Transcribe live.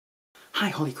Hi,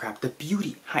 holy crap, the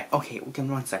beauty. Hi, okay, give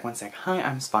me one sec. Hi,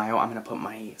 I'm Spio. I'm gonna put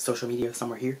my social media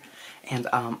somewhere here. And,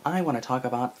 I want to talk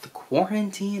about the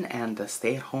quarantine and the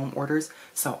stay-at-home orders.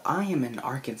 So, I am in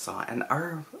Arkansas, and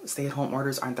our stay-at-home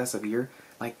orders aren't that severe.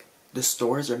 Like, the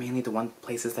stores are mainly the one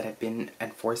places that have been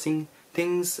enforcing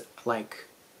things. Like,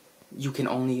 you can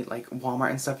only, like,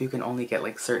 Walmart and stuff, you can only get,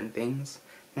 like, certain things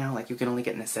now. Like, you can only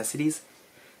get necessities.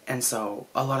 And so,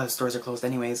 a lot of the stores are closed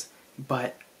anyways.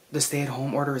 But the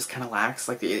stay-at-home order is kind of lax.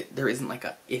 Like, there isn't like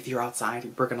a, if you're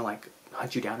outside, we're gonna like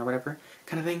hunt you down or whatever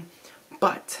kind of thing.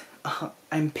 But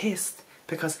I'm pissed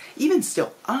because even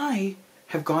still, I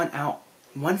have gone out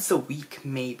once a week,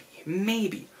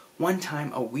 maybe one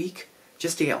time a week,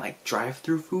 just to get like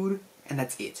drive-through food, and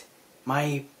that's it.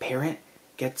 My parent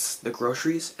gets the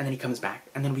groceries and then he comes back,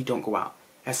 and then we don't go out.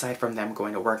 Aside from them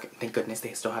going to work, thank goodness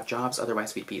they still have jobs,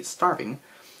 otherwise we'd be starving.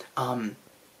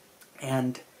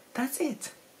 And that's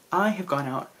it. I have gone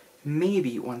out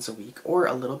maybe once a week, or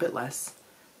a little bit less,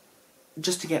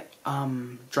 just to get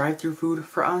drive-through food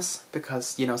for us,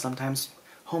 because, you know, sometimes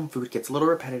home food gets a little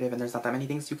repetitive and there's not that many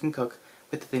things you can cook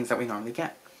with the things that we normally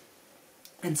get.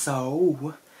 And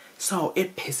so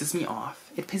it pisses me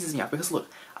off. It pisses me off because,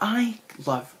 look, I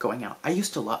love going out. I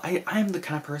used to love, I'm the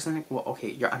kind of person, well,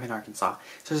 okay, I'm in Arkansas,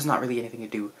 so there's not really anything to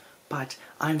do. But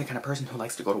I'm the kind of person who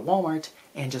likes to go to Walmart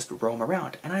and just roam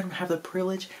around. And I don't have the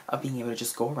privilege of being able to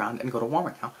just go around and go to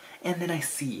Walmart now. And then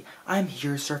I'm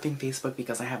here surfing Facebook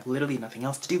because I have literally nothing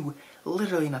else to do.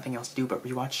 Literally nothing else to do but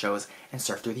rewatch shows and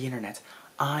surf through the internet.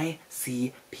 I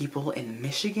see people in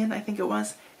Michigan, I think it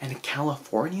was, and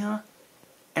California,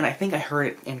 and I think I heard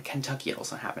it in Kentucky it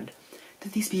also happened,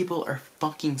 that these people are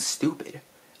fucking stupid.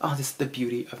 Oh, this is the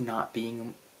beauty of not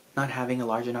having a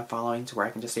large enough following to where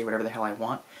I can just say whatever the hell I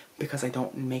want because I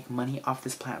don't make money off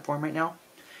this platform right now,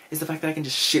 is the fact that I can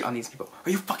just shit on these people. Are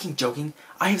you fucking joking?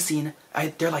 I have seen,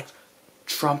 they're like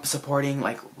Trump supporting,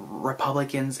 like,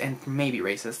 Republicans and maybe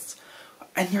racists,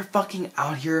 and they're fucking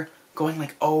out here going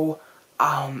like, oh,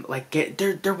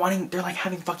 they're like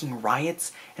having fucking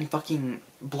riots and fucking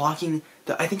blocking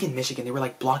I think in Michigan they were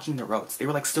like blocking the roads. They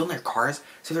were like still in their cars,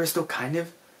 so they were still kind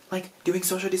of like doing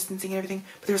social distancing and everything,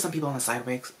 but there were some people on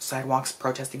the sidewalks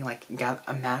protesting, like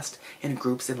amassed in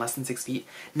groups in less than 6 feet.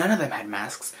 None of them had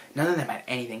masks. None of them had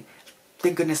anything.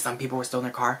 Thank goodness some people were still in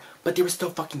their car, but they were still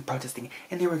fucking protesting,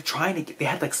 and they were trying to they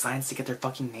had like signs to get their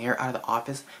fucking mayor out of the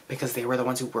office because they were the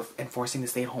ones who were enforcing the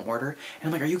stay-at-home order. And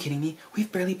I'm like, are you kidding me?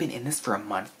 We've barely been in this for a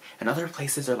month, and other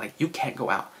places are like, you can't go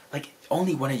out. Like,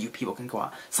 only one of you people can go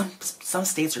out. Some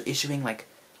states are issuing like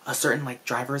a certain like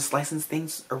driver's license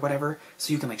things or whatever,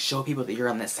 so you can like show people that you're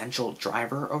an essential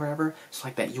driver or whatever. So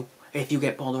like that if you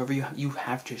get pulled over, you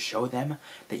have to show them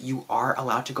that you are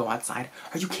allowed to go outside.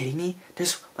 Are you kidding me?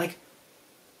 There's like,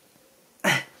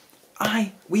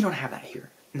 we don't have that here,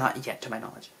 not yet to my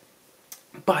knowledge.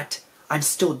 But I'm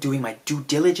still doing my due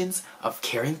diligence of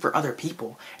caring for other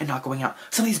people and not going out.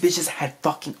 Some of these bitches had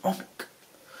fucking, oh my god.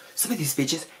 Some of these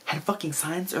bitches had fucking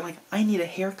signs or like, I need a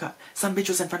haircut. Some bitch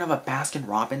was in front of a Baskin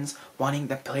Robbins wanting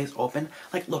the place open.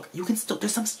 Like, look, you can still,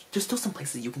 there's still some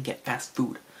places you can get fast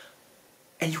food.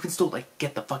 And you can still like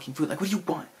get the fucking food. Like, what do you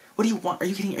want? What do you want? Are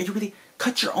you kidding? Are you really?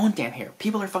 Cut your own damn hair.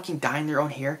 People are fucking dyeing their own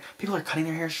hair. People are cutting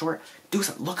their hair short. Do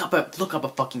something. Look up a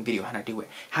fucking video how to do it.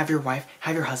 Have your wife,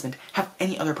 have your husband, have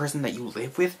any other person that you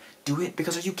live with do it.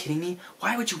 Because are you kidding me?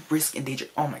 Why would you risk endanger?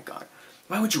 Oh my god.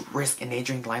 Why would you risk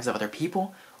endangering the lives of other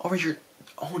people over your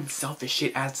own selfish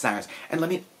shit ass desires? And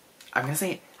I'm gonna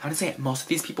say it. Most of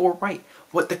these people were right.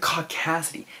 What the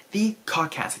caucasity?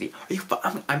 Are you?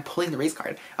 I'm pulling the race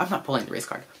card. I'm not pulling the race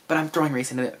card, but I'm throwing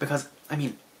race into it because I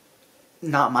mean,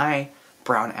 not my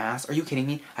brown ass. Are you kidding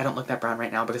me? I don't look that brown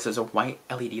right now because there's a white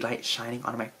LED light shining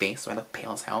on my face, so I look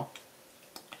pale as hell.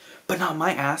 But not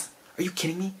my ass. Are you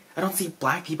kidding me? I don't see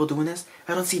black people doing this.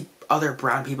 I don't see other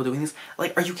brown people doing this.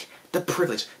 Like, are you? The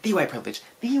privilege, the white privilege,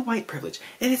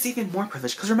 and it's even more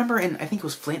privilege. Because remember, in I think it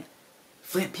was Flint,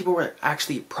 people were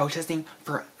actually protesting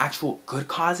for actual good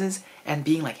causes and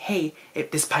being like, hey,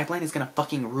 if this pipeline is gonna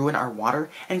fucking ruin our water.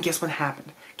 And guess what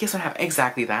happened?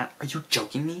 Exactly that. Are you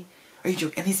joking me? Are you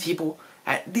joking? And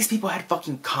these people had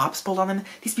fucking cops pulled on them.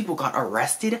 These people got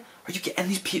arrested. Are you? And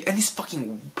these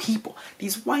fucking people,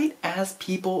 these white ass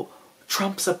people,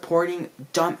 Trump supporting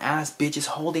dumb ass bitches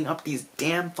holding up these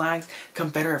damn flags,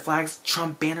 Confederate flags,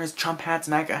 Trump banners, Trump hats,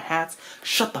 MAGA hats.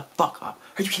 Shut the fuck up.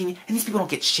 Are you kidding me? And these people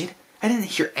don't get shit. I didn't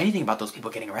hear anything about those people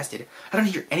getting arrested. I don't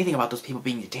hear anything about those people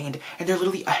being detained, and they're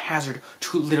literally a hazard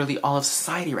to literally all of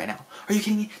society right now. Are you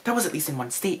kidding me? That was at least in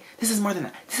one state. This is more than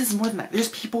that. This is more than that. There's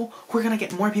people who are gonna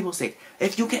get more people sick.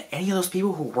 If you get any of those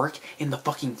people who work in the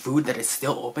fucking food that is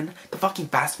still open, the fucking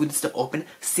fast food is still open,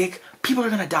 sick, people are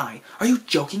gonna die. Are you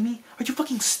joking me? Are you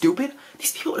fucking stupid?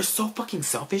 These people are so fucking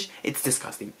selfish. It's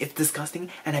disgusting. It's disgusting,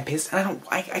 and I'm pissed, and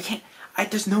I can't,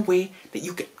 there's no way that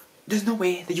you can, there's no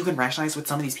way that you can rationalize with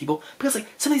some of these people, because like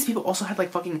some of these people also had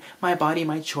like fucking my body,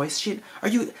 my choice shit. Are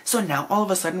you, so now all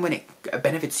of a sudden when it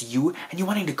benefits you and you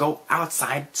wanting to go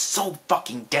outside so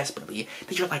fucking desperately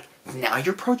that you're like, now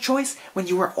you're pro-choice when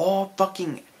you were all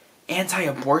fucking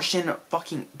anti-abortion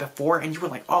fucking before, and you were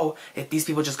like, oh, if these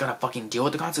people just gotta fucking deal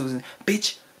with the consequences.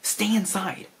 Bitch, stay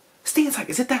inside. Stay inside.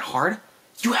 Is it that hard?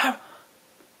 You have,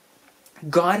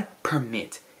 God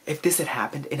permit, if this had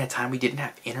happened in a time we didn't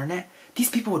have internet, these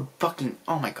people would fucking,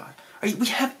 oh my god. We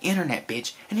have internet,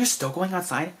 bitch, and you're still going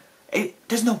outside?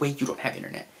 There's no way you don't have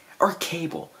internet. Or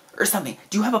cable. Or something.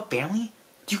 Do you have a family?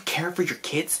 Do you care for your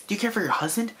kids? Do you care for your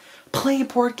husband? Play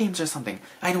board games or something.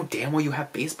 I know damn well you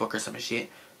have Facebook or some shit.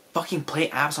 Fucking play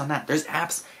apps on that. There's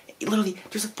apps, literally,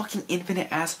 there's a fucking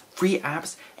infinite ass free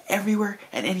apps everywhere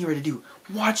and anywhere to do.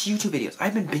 Watch YouTube videos.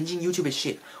 I've been binging YouTube as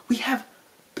shit. We have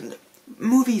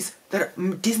movies that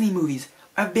are Disney movies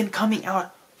have been coming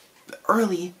out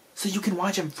early so you can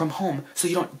watch them from home so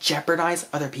you don't jeopardize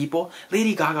other people.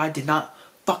 Lady Gaga did not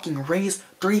fucking raise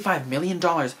 $35 million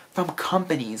from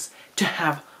companies to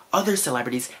have other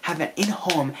celebrities have an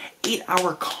in-home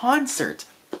 8-hour concert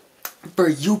for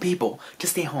you people to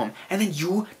stay home, and then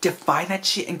you defy that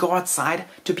shit and go outside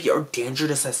to be a danger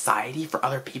to society for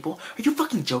other people? Are you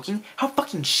fucking joking? How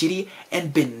fucking shitty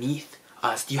and beneath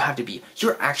us do you have to be?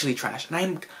 You're actually trash,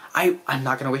 and I'm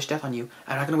not gonna wish death on you.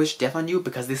 I'm not gonna wish death on you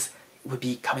because this would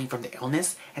be coming from the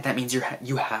illness, and that means you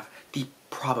have the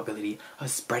probability of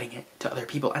spreading it to other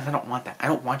people, and I don't want that. I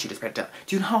don't want you to spread it to.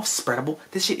 Do you know how spreadable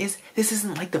this shit is? This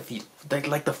isn't like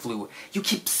like the flu. You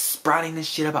keep sprouting this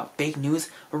shit about fake news.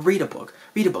 Read a book.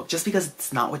 Read a book. Just because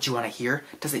it's not what you want to hear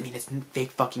doesn't mean it's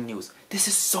fake fucking news. This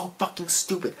is so fucking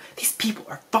stupid. These people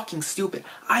are fucking stupid.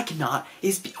 I cannot. It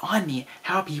is beyond me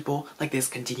how people like this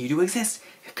continue to exist.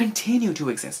 Continue to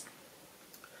exist.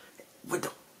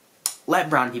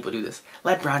 Let brown people do this.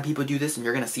 Let brown people do this, and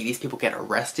you're gonna see these people get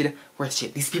arrested. Worth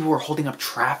shit. These people were holding up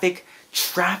traffic,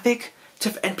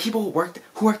 and people who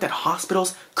worked at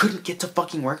hospitals couldn't get to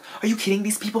fucking work. Are you kidding?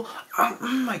 These people, oh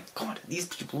my god, these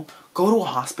people go to a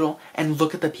hospital and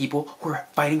look at the people who are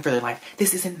fighting for their life.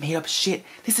 This isn't made up shit.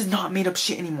 This is not made up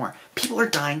shit anymore. People are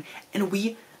dying, and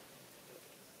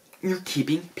you're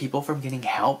keeping people from getting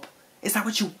help. Is that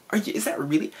what you are? Is that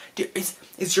really?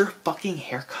 Is your fucking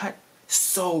haircut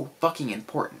so fucking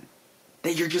important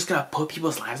that you're just gonna put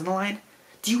people's lives on the line?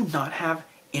 Do you not have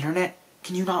internet?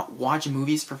 Can you not watch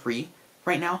movies for free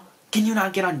right now? Can you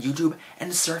not get on YouTube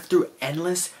and surf through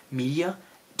endless media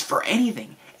for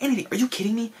anything? Anything. Are you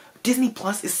kidding me? Disney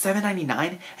Plus is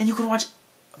 $7.99 and you can watch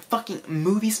fucking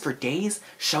movies for days,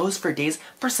 shows for days,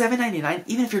 for $7.99,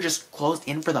 even if you're just closed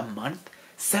in for the month.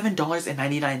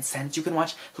 $7.99 you can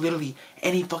watch literally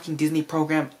any fucking Disney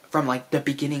program from like the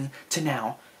beginning to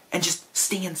now. And just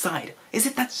stay inside. Is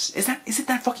it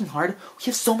that fucking hard? We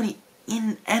have so many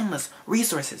endless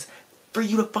resources for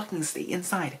you to fucking stay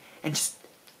inside and just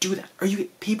do that.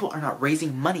 People are not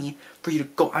raising money for you to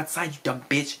go outside, you dumb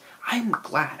bitch. I'm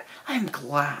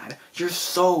glad you're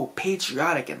so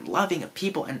patriotic and loving of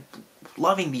people and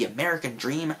loving the American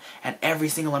dream and every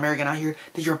single American out here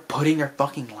that you're putting their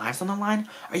fucking lives on the line.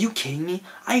 Are you kidding me?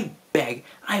 I beg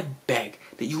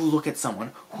that you look at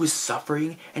someone who is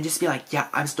suffering and just be like, yeah,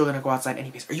 I'm still gonna go outside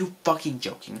anyways. Are you fucking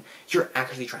joking? You're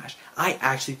actually trash. I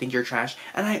actually think you're trash,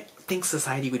 and I think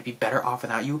society would be better off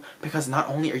without you, because not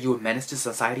only are you a menace to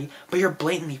society, but you're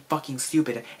blatantly fucking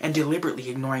stupid and deliberately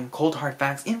ignoring cold hard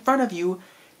facts in front of you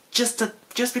just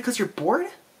because you're bored?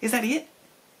 Is that it?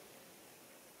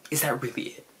 Is that really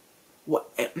it? What?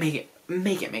 Make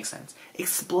it make sense.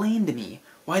 Explain to me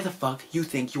why the fuck you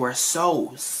think you are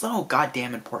so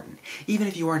goddamn important. Even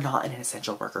if you are not an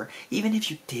essential worker, even if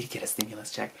you did get a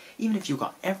stimulus check, even if you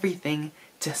got everything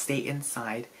to stay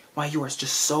inside, why you are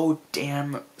just so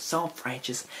damn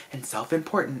self-righteous and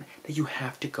self-important that you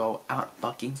have to go out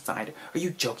fucking side. Are you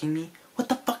joking me? What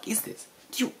the fuck is this?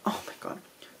 Oh my god.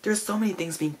 There's so many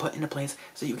things being put into place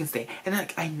so you can stay. And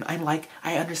like,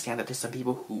 I understand that there's some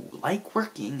people who like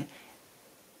working,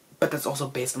 but that's also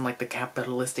based on like the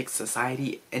capitalistic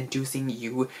society inducing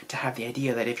you to have the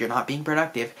idea that if you're not being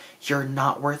productive, you're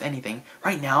not worth anything.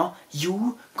 Right now,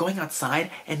 you going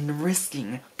outside and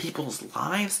risking people's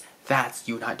lives that's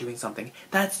you not doing something.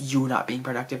 That's you not being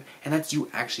productive, and that's you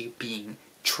actually being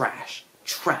trash.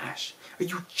 Trash. Are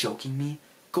you joking me?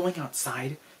 Going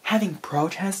outside? Having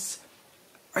protests?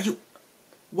 Are you...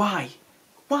 Why?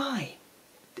 Why?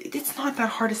 It's not that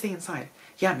hard to stay inside.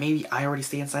 Yeah, maybe I already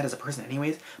stay inside as a person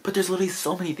anyways, but there's literally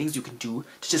so many things you can do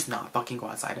to just not fucking go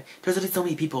outside. There's literally so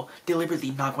many people deliberately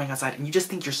not going outside, and you just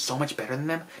think you're so much better than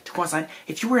them to go outside.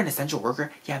 If you were an essential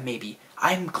worker, yeah, maybe.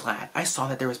 I'm glad I saw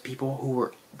that there was people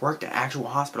who worked at actual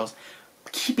hospitals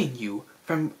keeping you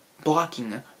from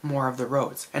blocking more of the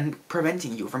roads and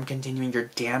preventing you from continuing your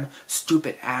damn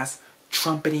stupid ass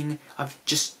trumpeting of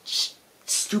just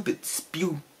stupid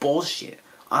spew bullshit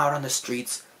out on the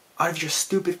streets, out of your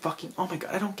stupid fucking... Oh my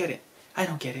god, I don't get it. I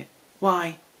don't get it.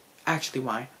 Why? Actually,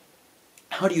 why?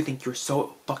 How do you think you're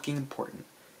so fucking important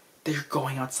that you're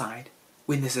going outside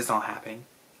when this is all happening?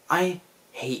 I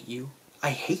hate you.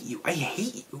 I hate you. I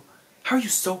hate you. How are you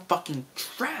so fucking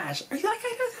trash? Are you like...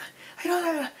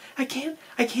 I can't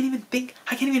even think.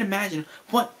 I can't even imagine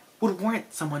what would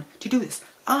warrant someone to do this.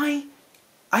 I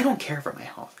don't care for my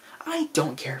health. I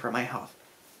don't care for my health.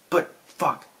 But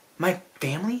fuck, my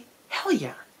family? Hell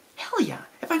yeah. Hell yeah.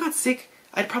 If I got sick,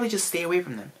 I'd probably just stay away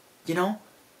from them. You know?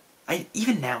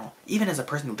 Even now, even as a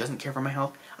person who doesn't care for my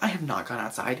health, I have not gone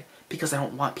outside because I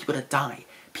don't want people to die.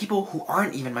 People who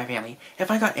aren't even my family.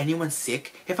 If I got anyone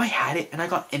sick, if I had it and I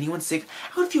got anyone sick,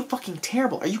 I would feel fucking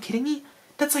terrible. Are you kidding me?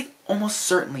 That's like almost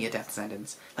certainly a death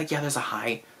sentence. Like, yeah, there's a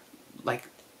high, like,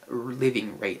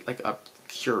 living rate, like a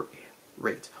cure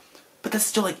rate. But that's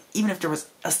still like, even if there was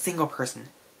a single person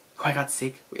who I got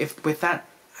sick, if with that,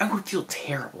 I would feel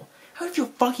terrible. I would feel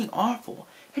fucking awful.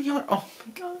 And you're like, oh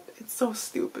my god, it's so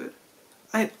stupid.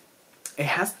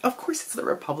 Of course it's the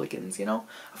Republicans, you know?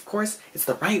 Of course it's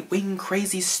the right-wing,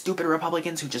 crazy, stupid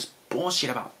Republicans who just bullshit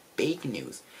about fake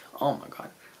news. Oh my god.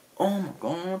 Oh my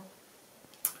god.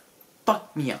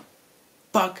 Fuck me up.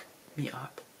 Fuck me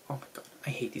up. Oh my god, I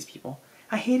hate these people.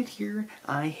 I hate it here.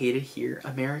 I hate it here.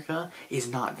 America is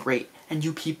not great. And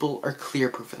you people are clear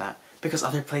proof of that. Because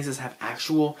other places have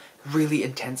actual, really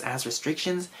intense-ass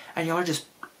restrictions, and y'all are just,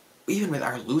 even with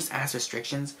our loose-ass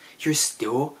restrictions, you're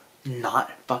still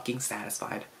not fucking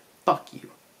satisfied. Fuck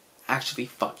you. Actually,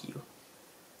 fuck you.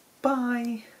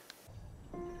 Bye.